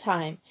long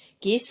time.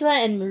 Gisela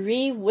and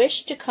Marie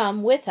wished to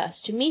come with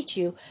us to meet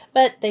you,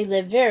 but they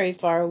live very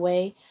far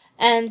away,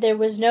 and there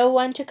was no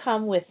one to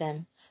come with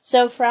them,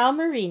 so Frau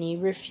Marini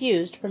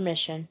refused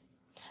permission."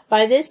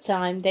 By this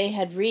time they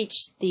had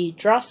reached the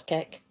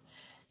droschke.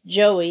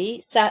 Joey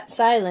sat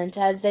silent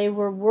as they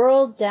were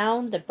whirled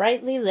down the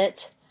brightly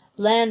lit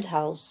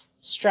Landhaus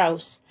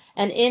Strauss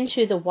and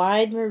into the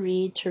wide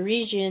Marie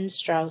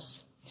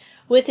Theresienstrasse,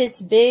 with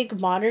its big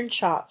modern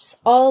shops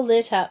all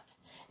lit up,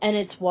 and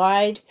its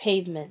wide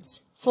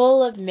pavements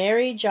full of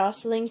merry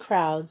jostling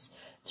crowds,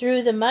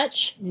 through the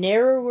much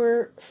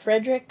narrower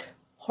Friedrich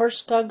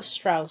Horskog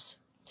Strauss,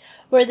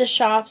 where the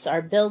shops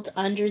are built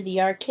under the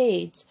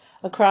arcades,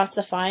 across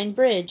the fine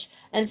bridge,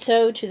 and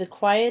so to the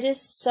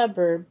quietest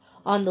suburb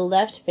on the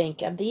left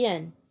bank of the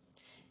Inn.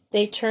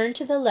 They turned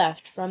to the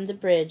left from the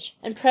bridge,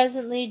 and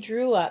presently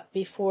drew up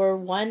before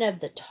one of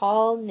the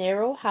tall,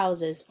 narrow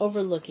houses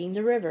overlooking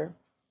the river.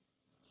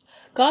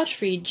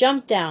 Gottfried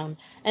jumped down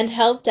and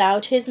helped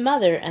out his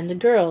mother and the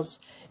girls,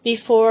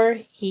 before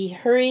he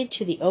hurried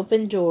to the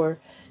open door,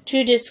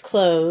 to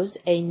disclose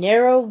a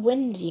narrow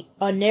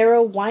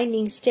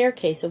winding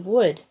staircase of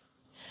wood.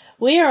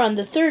 "We are on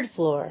the 3rd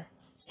floor,"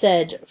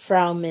 said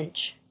Frau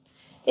Minch.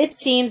 "It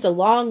seems a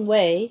long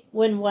way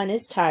when one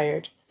is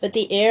tired, but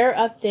the air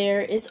up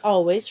there is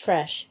always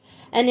fresh,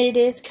 and it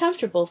is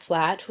comfortable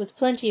flat with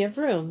plenty of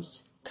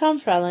rooms. Come,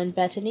 Fräulein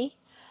Bettany.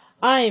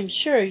 I am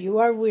sure you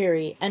are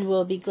weary and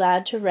will be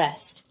glad to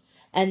rest,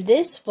 and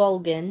this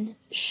Vulgan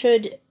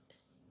should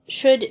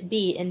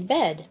be in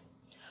bed.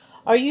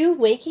 Are you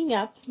waking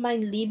up,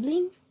 mein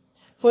Liebling?"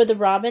 For the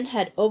robin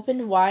had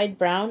opened wide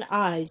brown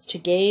eyes to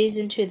gaze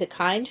into the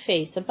kind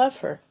face above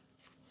her.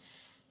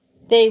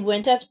 They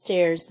went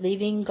upstairs,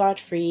 leaving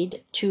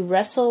Gottfried to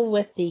wrestle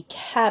with the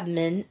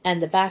cabman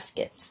and the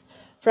baskets.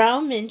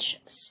 Frau Minch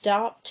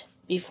stopped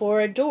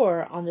before a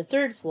door on the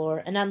 3rd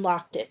floor and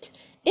unlocked it.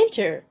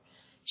 "Enter,"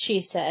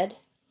 she said,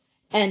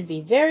 "and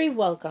be very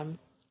welcome."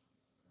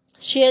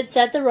 She had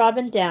set the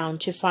robin down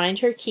to find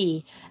her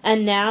key,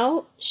 and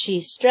now she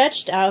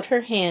stretched out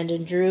her hand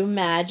and drew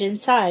Madge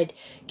inside,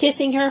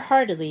 kissing her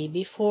heartily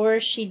before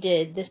she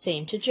did the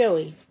same to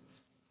Joey.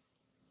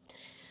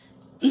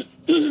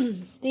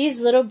 "These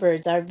little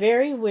birds are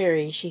very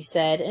weary," she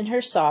said in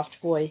her soft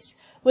voice,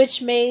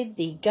 which made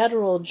the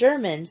guttural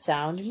German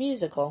sound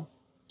musical.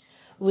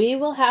 "We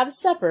will have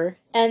supper,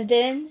 and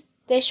then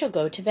they shall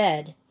go to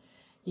bed.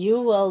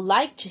 You will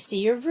like to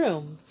see your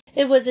room."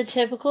 It was a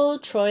typical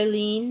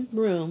Troyline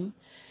room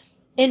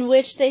in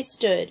which they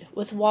stood,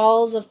 with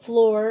walls of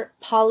floor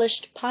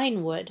polished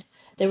pine wood.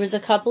 There was a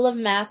couple of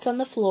mats on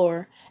the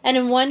floor, and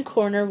in one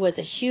corner was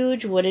a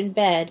huge wooden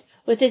bed,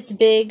 with its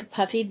big,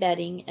 puffy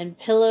bedding and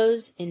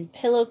pillows in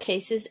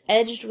pillow-cases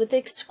edged with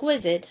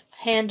exquisite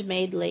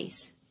handmade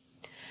lace.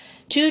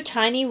 2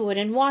 tiny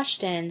wooden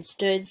washstands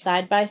stood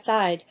side by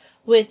side,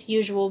 with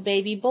usual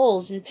baby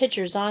bowls and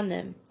pitchers on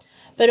them.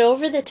 But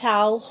over the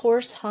towel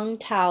horse-hung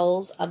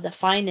towels of the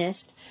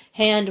finest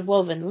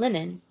hand-woven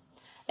linen,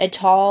 a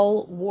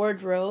tall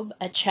wardrobe,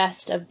 a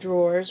chest of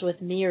drawers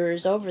with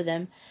mirrors over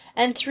them,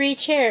 and 3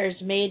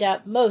 chairs made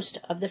up most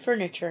of the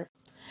furniture.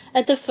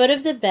 At the foot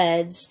of the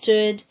bed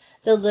stood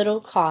the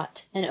little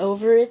cot, and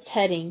over its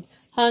heading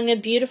hung a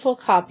beautiful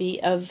copy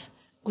of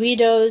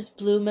Guido's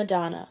Blue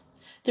Madonna.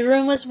 The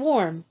room was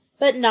warm,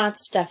 but not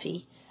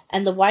stuffy,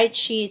 and the white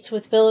sheets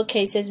with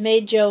pillowcases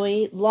made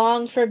Joey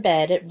long for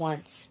bed at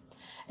once.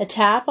 A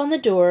tap on the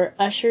door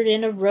ushered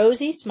in a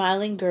rosy,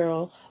 smiling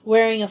girl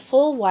wearing a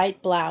full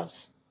white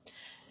blouse,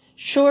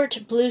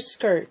 short blue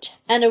skirt,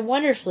 and a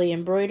wonderfully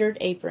embroidered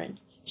apron.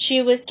 She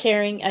was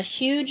carrying a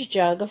huge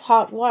jug of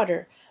hot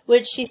water,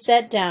 which she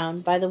set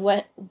down by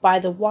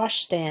the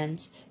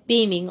washstands,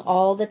 beaming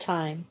all the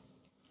time.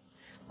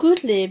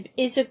 "Gottlieb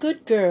is a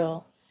good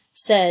girl,"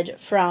 said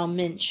Frau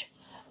Minch,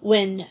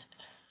 when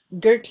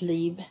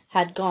Gottlieb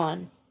had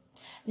gone.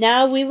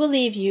 "Now we will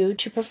leave you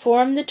to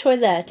perform the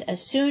toilette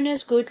as soon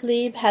as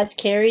Gottlieb has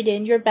carried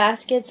in your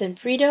baskets, and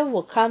Frida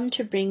will come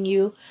to bring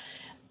you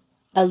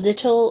a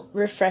little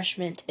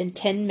refreshment in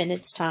 10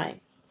 minutes' time."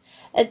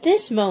 At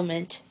this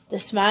moment the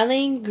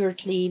smiling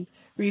Gottlieb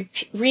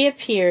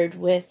reappeared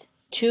with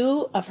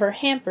 2 of her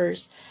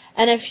hampers,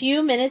 and a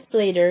few minutes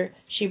later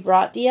she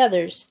brought the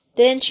others.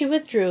 Then she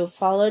withdrew,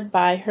 followed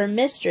by her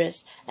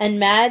mistress, and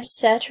Madge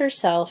set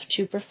herself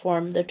to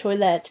perform the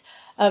toilette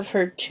of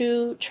her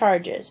 2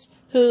 charges,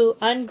 who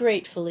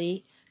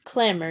ungratefully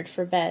clamored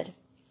for bed.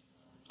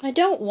 "I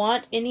don't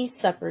want any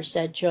supper,"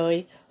 said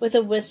Joey, with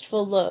a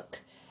wistful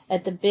look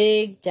at the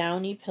big,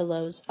 downy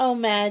pillows. "Oh,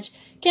 Madge,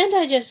 can't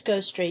I just go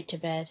straight to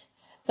bed?"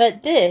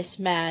 But this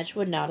Madge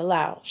would not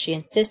allow. She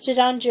insisted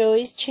on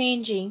Joey's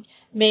changing,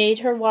 made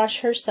her wash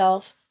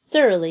herself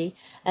thoroughly,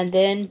 and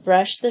then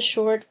brushed the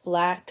short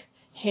black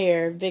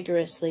hair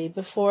vigorously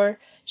before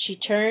she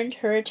turned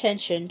her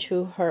attention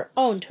to her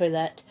own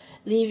toilette,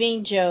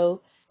 leaving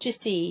Joe to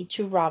see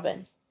to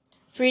Robin.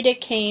 Frida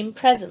came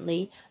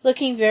presently,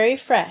 looking very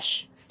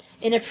fresh,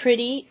 in a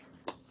pretty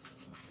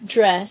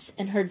dress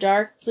and her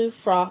dark blue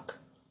frock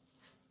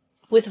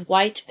with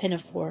white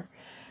pinafore.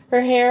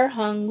 Her hair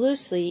hung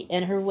loosely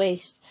in her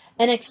waist,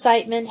 and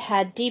excitement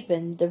had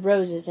deepened the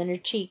roses in her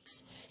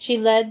cheeks. She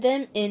led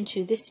them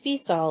into the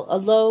spisal, a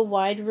low,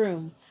 wide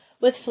room,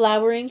 with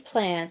flowering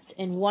plants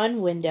in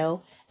one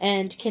window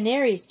and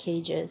canaries'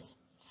 cages,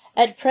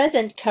 at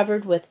present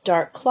covered with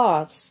dark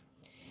cloths,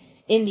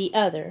 in the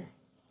other.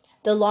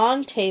 The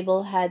long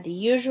table had the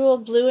usual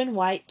blue and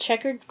white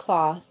checkered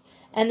cloth,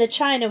 and the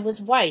china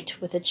was white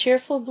with a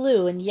cheerful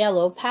blue and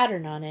yellow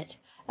pattern on it.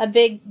 A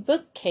big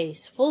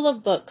bookcase full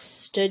of books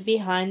stood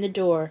behind the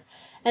door,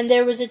 and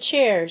there was a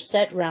chair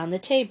set round the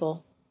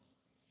table.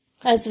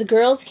 As the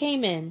girls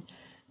came in,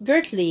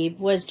 Gottlieb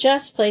was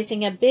just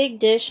placing a big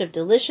dish of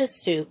delicious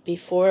soup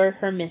before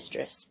her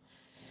mistress,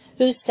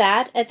 who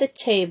sat at the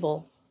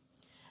table.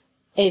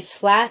 A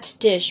flat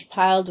dish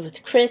piled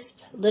with crisp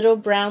little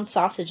brown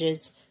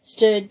sausages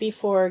stood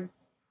before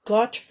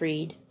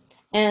Gottfried,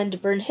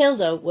 and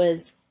Brunhilde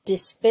was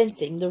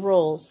dispensing the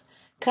rolls.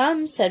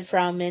 "Come," said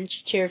Frau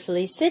Minch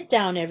cheerfully, "sit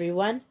down,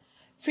 everyone.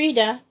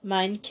 Frida,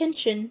 mein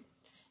Kindchen,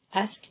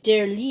 ask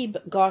der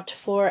liebe Gott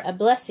for a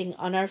blessing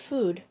on our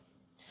food."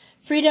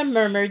 Frida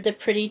murmured the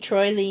pretty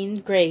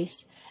Troyline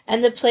grace,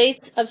 and the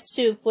plates of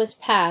soup was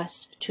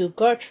passed to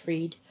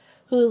Gottfried,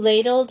 who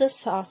ladled a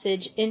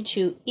sausage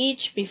into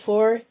each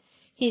before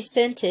he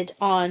sent it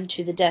on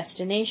to the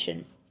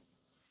destination.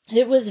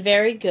 It was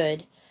very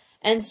good,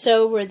 and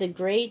so were the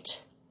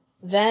great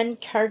Van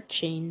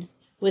Kartchen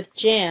with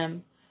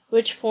jam,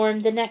 which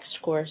formed the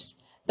next course.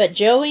 But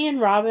Joey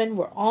and Robin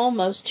were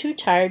almost too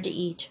tired to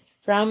eat.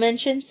 Frau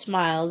Männchen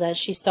smiled as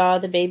she saw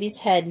the baby's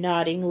head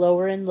nodding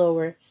lower and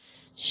lower.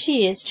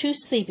 "She is too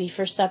sleepy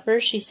for supper,"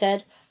 she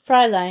said.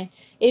 "Fräulein,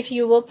 if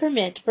you will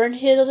permit,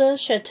 Brünnhilde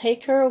shall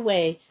take her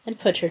away and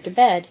put her to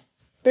bed."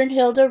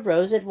 Brünnhilde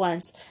rose at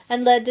once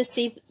and led the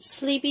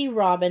sleepy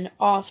Robin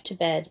off to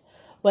bed,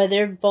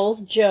 whether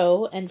both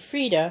Joe and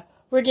Frida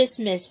were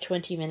dismissed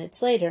 20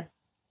 minutes later.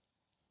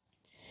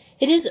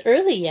 "It is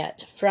early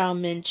yet," Frau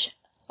Minch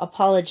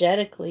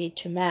apologetically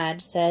to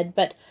Madge said,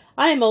 "but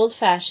I am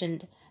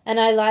old-fashioned, and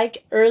I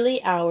like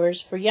early hours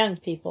for young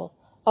people.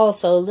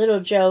 Also, little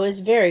Joe is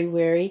very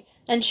weary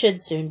and should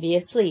soon be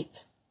asleep."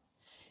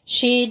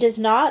 "She does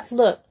not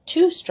look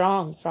too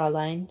strong,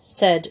 Fräulein,"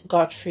 said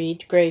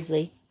Gottfried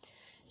gravely.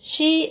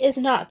 "She is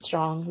not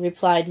strong,"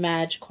 replied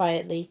Madge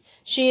quietly.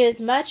 "She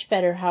is much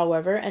better,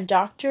 however, and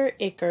Dr.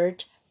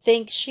 Ickert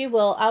thinks she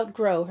will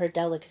outgrow her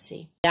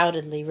delicacy."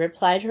 "Undoubtedly,"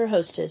 replied her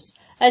hostess,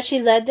 as she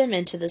led them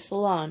into the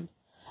salon.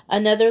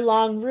 Another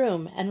long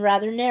room, and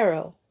rather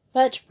narrow,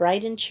 but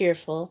bright and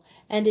cheerful,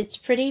 and its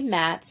pretty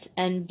mats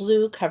and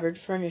blue-covered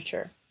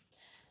furniture.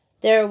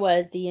 There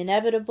was the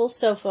inevitable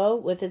sofa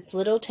with its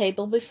little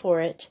table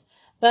before it,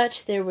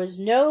 but there was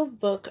no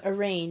book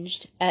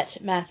arranged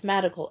at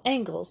mathematical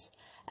angles,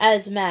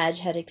 as Madge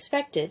had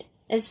expected.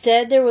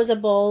 Instead, there was a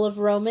bowl of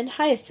Roman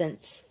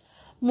hyacinths.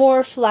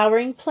 More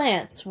flowering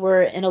plants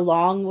were in a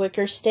long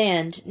wicker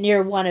stand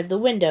near one of the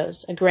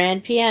windows. A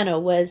grand piano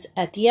was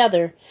at the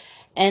other,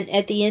 and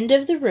at the end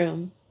of the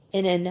room,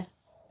 in an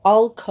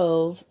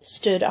alcove,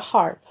 stood a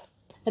harp.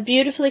 A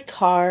beautifully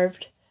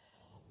carved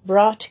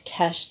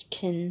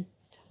Brotkästchen,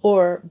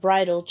 or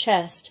bridal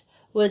chest,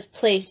 was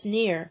placed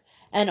near,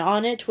 and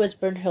on it was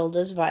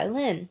Brünnhilde's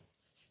violin.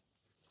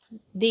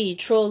 The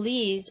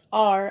Trolleys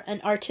are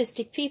an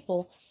artistic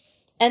people,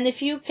 and the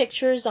few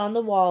pictures on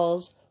the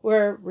walls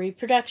were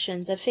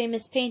reproductions of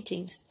famous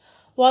paintings,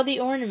 while the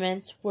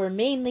ornaments were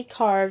mainly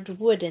carved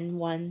wooden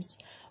ones,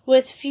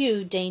 with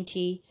few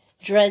dainty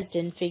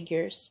Dresden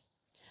figures.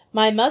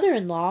 My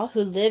mother-in-law,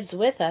 who lives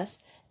with us,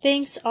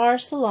 thinks our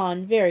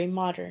salon very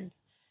modern,"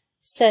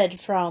 said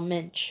Frau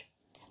Minch,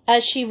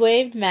 as she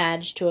waved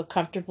Madge to a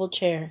comfortable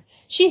chair.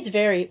 "She's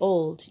very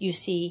old, you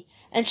see,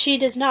 and she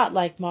does not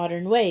like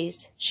modern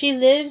ways. She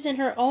lives in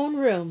her own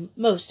room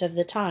most of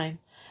the time,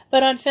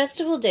 but on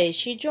festival days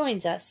she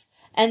joins us,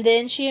 and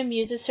then she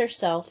amuses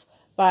herself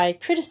by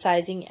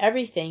criticizing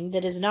everything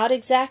that is not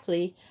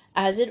exactly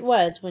as it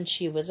was when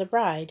she was a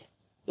bride.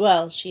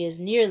 Well, she is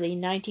nearly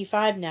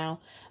 95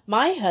 now.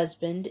 My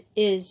husband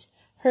is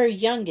her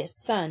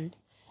youngest son,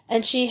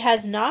 and she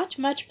has not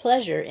much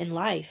pleasure in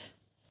life.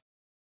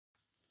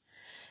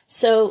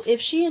 So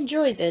if she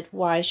enjoys it,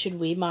 why should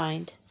we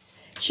mind?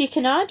 She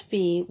cannot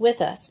be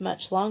with us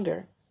much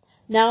longer.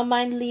 Now,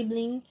 mein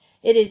Liebling,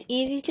 it is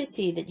easy to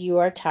see that you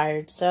are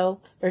tired,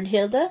 so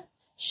Brünnhilde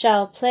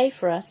shall play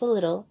for us a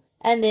little,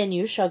 and then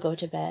you shall go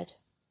to bed.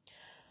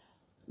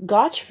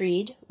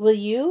 Gottfried, will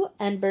you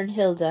and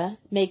Brünnhilde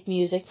make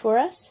music for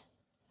us?"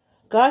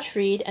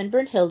 Gottfried and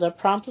Brünnhilde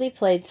promptly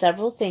played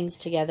several things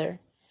together.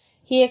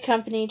 He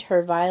accompanied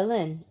her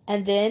violin,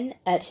 and then,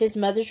 at his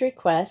mother's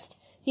request,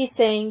 he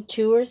sang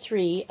 2 or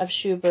 3 of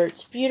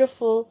Schubert's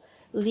beautiful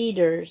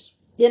lieders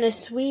in a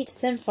sweet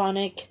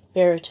symphonic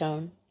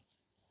baritone.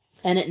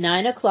 And at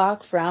 9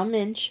 o'clock Frau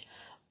Minch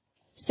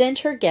sent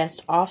her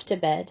guest off to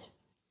bed.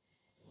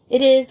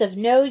 "It is of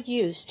no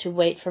use to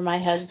wait for my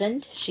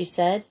husband," she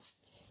said.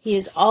 "He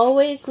is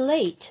always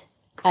late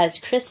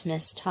at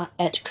Christmas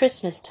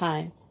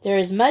time. There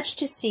is much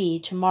to see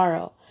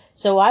tomorrow,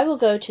 so I will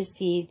go to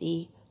see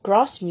the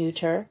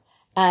Grossmutter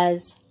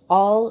as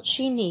all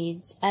she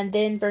needs, and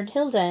then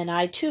Brünnhilde and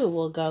I too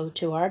will go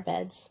to our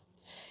beds."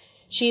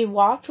 She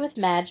walked with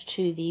Madge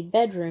to the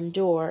bedroom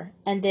door,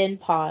 and then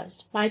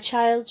paused. "My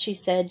child," she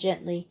said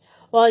gently,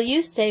 "while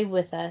you stay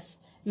with us,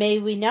 may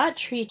we not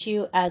treat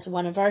you as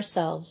one of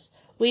ourselves?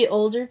 We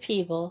older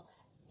people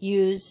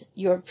use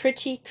your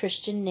pretty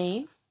Christian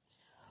name?"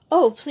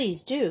 "Oh,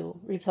 please do,"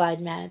 replied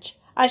Madge.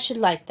 "I should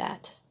like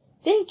that."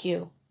 "Thank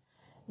you.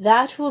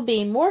 That will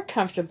be more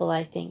comfortable,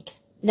 I think.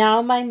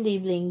 Now, mein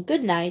Liebling,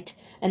 good night,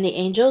 and the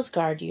angels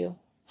guard you."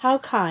 How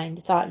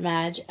kind, thought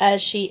Madge,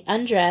 as she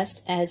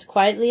undressed as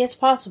quietly as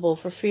possible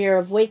for fear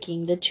of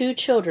waking the 2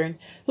 children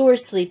who were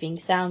sleeping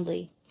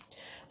soundly.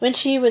 When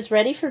she was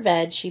ready for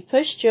bed, she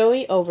pushed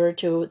Joey over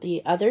to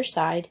the other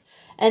side,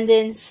 and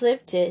then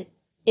slipped it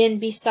in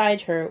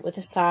beside her with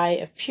a sigh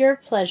of pure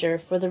pleasure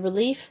for the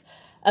relief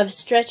of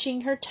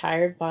stretching her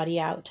tired body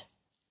out.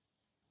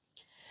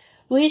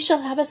 "We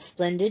shall have a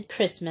splendid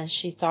Christmas,"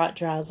 she thought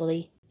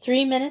drowsily.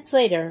 3 minutes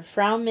later,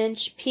 Frau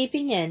Minch,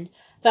 peeping in,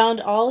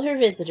 found all her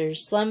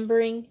visitors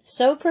slumbering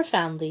so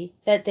profoundly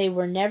that they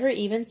were never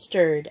even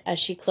stirred as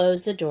she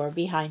closed the door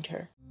behind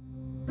her.